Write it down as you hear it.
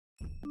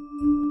Hi,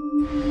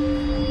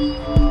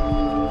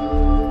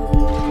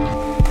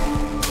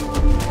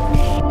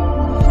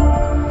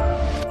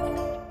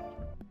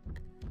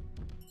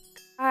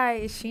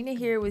 it's Sheena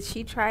here with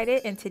She Tried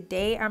It, and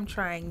today I'm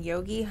trying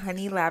Yogi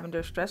Honey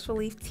Lavender Stress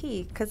Relief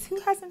Tea, because who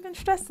hasn't been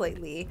stressed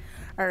lately?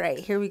 All right,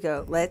 here we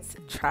go. Let's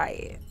try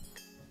it.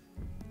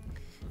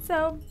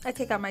 So I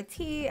take out my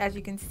tea. As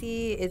you can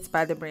see, it's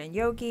by the brand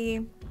Yogi.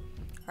 All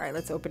right,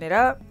 let's open it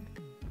up.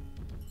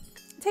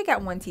 Take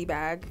out 1 tea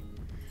bag.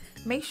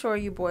 Make sure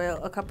you boil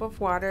a cup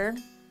of water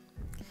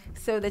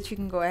so that you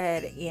can go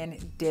ahead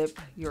and dip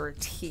your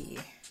tea.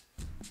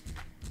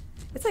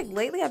 It's like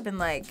lately I've been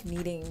like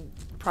needing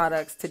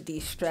products to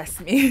de-stress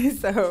me,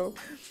 so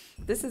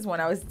this is one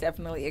I was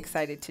definitely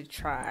excited to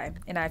try,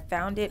 and I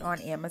found it on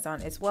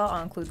Amazon as well.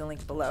 I'll include the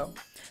link below.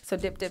 So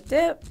dip, dip,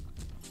 dip,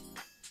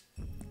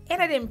 and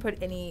I didn't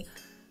put any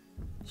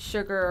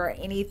sugar or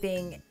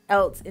anything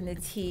else in the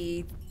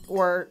tea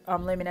or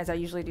lemon as I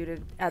usually do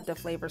to add the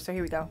flavor. So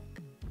here we go.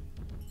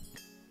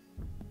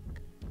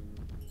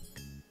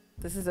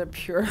 This is a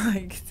pure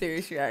like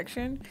serious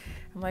reaction.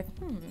 I'm like,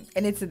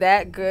 and it's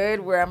that good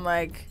where I'm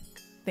like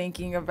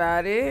thinking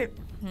about it.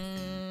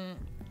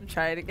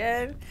 Try it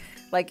again.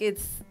 Like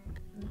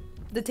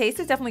the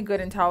taste is definitely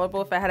good and tolerable.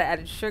 If I had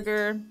added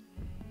sugar,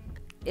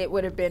 it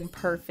would have been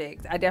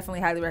perfect. I definitely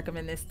highly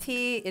recommend this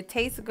tea. It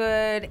tastes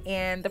good,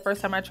 and the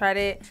first time I tried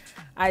it,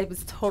 I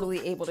was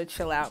totally able to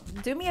chill out.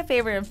 Do me a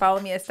favor and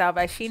follow me at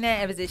StyleBySheena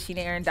and visit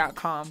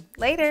SheenaAaron.com.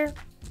 Later.